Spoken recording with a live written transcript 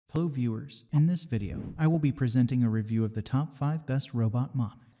Hello viewers, in this video, I will be presenting a review of the top 5 best robot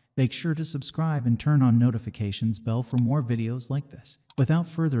mop. Make sure to subscribe and turn on notifications bell for more videos like this. Without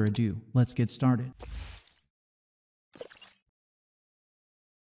further ado, let's get started.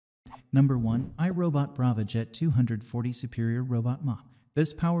 Number 1. iRobot Brava Jet 240 Superior Robot Mop.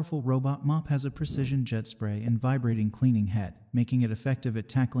 This powerful robot mop has a precision jet spray and vibrating cleaning head, making it effective at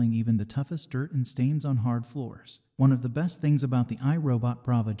tackling even the toughest dirt and stains on hard floors. One of the best things about the iRobot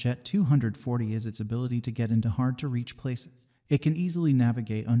Brava Jet 240 is its ability to get into hard-to-reach places. It can easily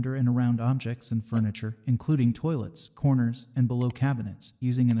navigate under and around objects and furniture, including toilets, corners, and below cabinets,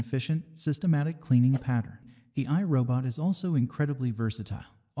 using an efficient, systematic cleaning pattern. The iRobot is also incredibly versatile,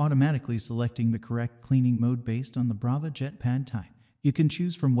 automatically selecting the correct cleaning mode based on the Brava Jet pad type. You can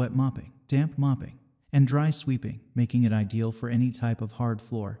choose from wet mopping, damp mopping, and dry sweeping, making it ideal for any type of hard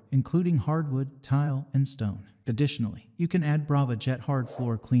floor, including hardwood, tile, and stone. Additionally, you can add Brava Jet hard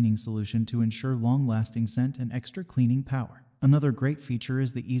floor cleaning solution to ensure long-lasting scent and extra cleaning power. Another great feature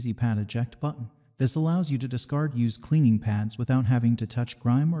is the Easy Pad Eject button. This allows you to discard used cleaning pads without having to touch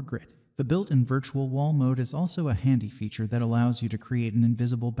grime or grit. The built-in virtual wall mode is also a handy feature that allows you to create an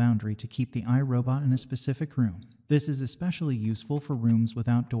invisible boundary to keep the iRobot in a specific room. This is especially useful for rooms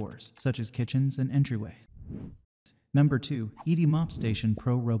without doors, such as kitchens and entryways. Number 2. ED Mop Station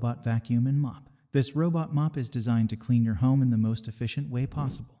Pro Robot Vacuum and Mop. This robot mop is designed to clean your home in the most efficient way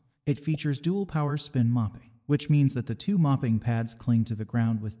possible. It features dual power spin mopping, which means that the two mopping pads cling to the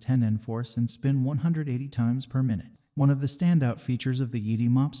ground with 10N force and spin 180 times per minute. One of the standout features of the ED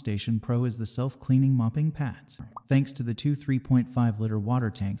Mop Station Pro is the self-cleaning mopping pads. Thanks to the two 3.5-liter water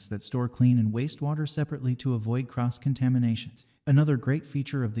tanks that store clean and wastewater separately to avoid cross-contaminations. Another great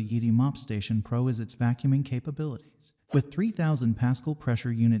feature of the ED Mop Station Pro is its vacuuming capabilities. With 3,000 Pascal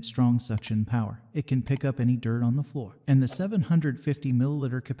pressure unit strong suction power, it can pick up any dirt on the floor. And the 750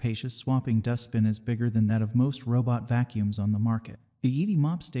 milliliter capacious swapping dustbin is bigger than that of most robot vacuums on the market. The ED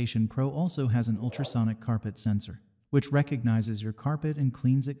Mop Station Pro also has an ultrasonic carpet sensor, which recognizes your carpet and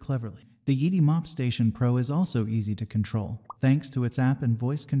cleans it cleverly. The ED Mop Station Pro is also easy to control, thanks to its app and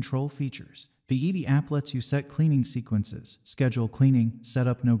voice control features. The ED app lets you set cleaning sequences, schedule cleaning, set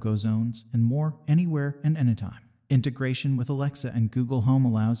up no-go zones, and more, anywhere and anytime. Integration with Alexa and Google Home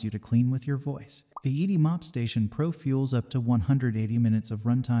allows you to clean with your voice. The ED Mop Station Pro fuels up to 180 minutes of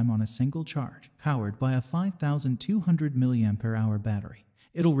runtime on a single charge, powered by a 5,200 mAh battery.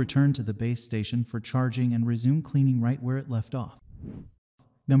 It'll return to the base station for charging and resume cleaning right where it left off.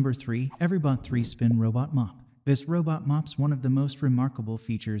 Number 3. Everybot 3-Spin Robot Mop. This robot mop's one of the most remarkable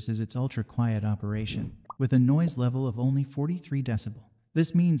features is its ultra-quiet operation, with a noise level of only 43 decibel.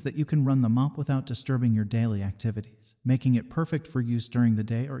 This means that you can run the mop without disturbing your daily activities, making it perfect for use during the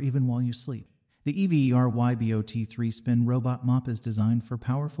day or even while you sleep. The EVERYBOT 3-Spin Robot Mop is designed for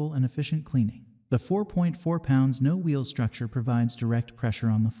powerful and efficient cleaning. The 4.4 pounds no-wheel structure provides direct pressure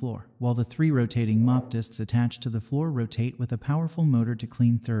on the floor, while the 3 rotating mop discs attached to the floor rotate with a powerful motor to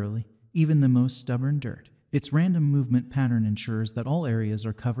clean thoroughly, even the most stubborn dirt. Its random movement pattern ensures that all areas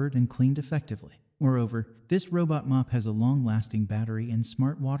are covered and cleaned effectively. Moreover, this robot mop has a long-lasting battery and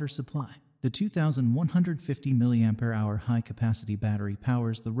smart water supply. The 2,150 mAh high-capacity battery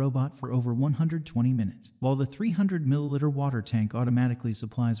powers the robot for over 120 minutes, while the 300 milliliter water tank automatically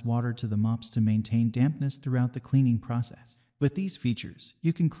supplies water to the mops to maintain dampness throughout the cleaning process. With these features,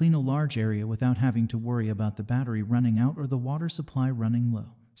 you can clean a large area without having to worry about the battery running out or the water supply running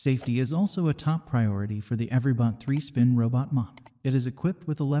low. Safety is also a top priority for the Everybot 3-Spin Robot Mop. It is equipped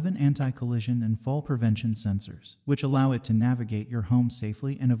with 11 anti-collision and fall prevention sensors, which allow it to navigate your home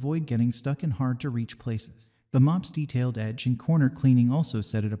safely and avoid getting stuck in hard-to-reach places. The mop's detailed edge and corner cleaning also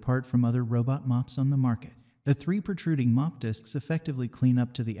set it apart from other robot mops on the market. The 3 protruding mop discs effectively clean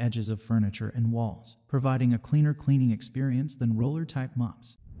up to the edges of furniture and walls, providing a cleaner cleaning experience than roller-type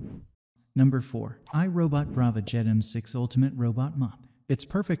mops. Number 4. iRobot Brava Jet M6 Ultimate Robot Mop. It's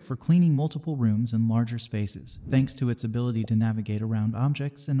perfect for cleaning multiple rooms and larger spaces, thanks to its ability to navigate around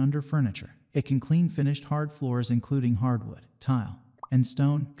objects and under furniture. It can clean finished hard floors including hardwood, tile, and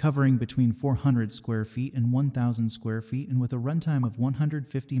stone, covering between 400 square feet and 1,000 square feet, and with a runtime of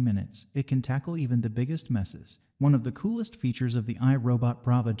 150 minutes, it can tackle even the biggest messes. One of the coolest features of the iRobot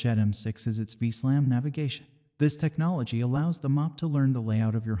Brava Jet M6 is its VSLAM navigation. This technology allows the mop to learn the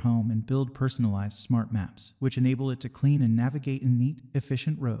layout of your home and build personalized smart maps, which enable it to clean and navigate in neat,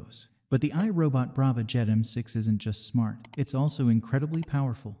 efficient rows. But the iRobot Brava Jet M6 isn't just smart, it's also incredibly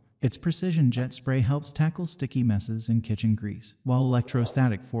powerful. Its precision jet spray helps tackle sticky messes and kitchen grease, while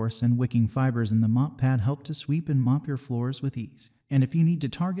electrostatic force and wicking fibers in the mop pad help to sweep and mop your floors with ease. And if you need to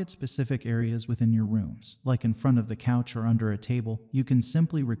target specific areas within your rooms, like in front of the couch or under a table, you can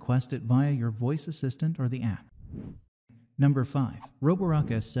simply request it via your voice assistant or the app. Number 5. Roborock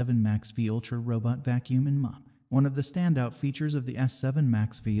S7 Max V Ultra Robot Vacuum and Mop. One of the standout features of the S7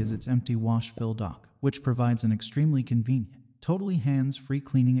 Max V is its empty wash-fill dock, which provides an extremely convenient, totally hands-free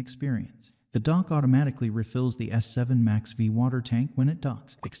cleaning experience. The dock automatically refills the S7 Max V water tank when it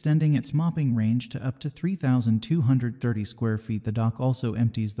docks, extending its mopping range to up to 3,230 square feet. The dock also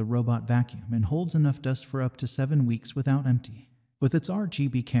empties the robot vacuum and holds enough dust for up to 7 weeks without emptying. With its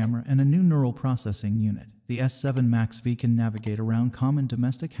RGB camera and a new neural processing unit, the S7 Max V can navigate around common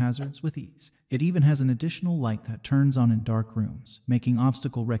domestic hazards with ease. It even has an additional light that turns on in dark rooms, making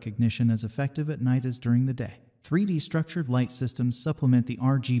obstacle recognition as effective at night as during the day. 3D structured light systems supplement the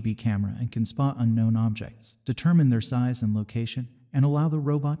RGB camera and can spot unknown objects, determine their size and location, and allow the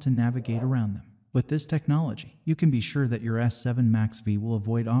robot to navigate around them. With this technology, you can be sure that your S7 Max V will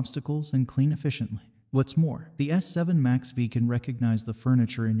avoid obstacles and clean efficiently. What's more, the S7 Max V can recognize the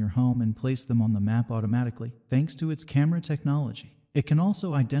furniture in your home and place them on the map automatically, thanks to its camera technology. It can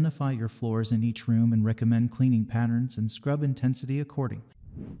also identify your floors in each room and recommend cleaning patterns and scrub intensity accordingly.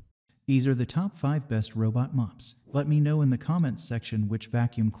 These are the top 5 best robot mops. Let me know in the comments section which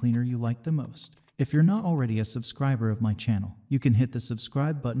vacuum cleaner you like the most. If you're not already a subscriber of my channel, you can hit the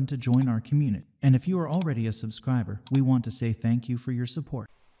subscribe button to join our community. And if you are already a subscriber, we want to say thank you for your support.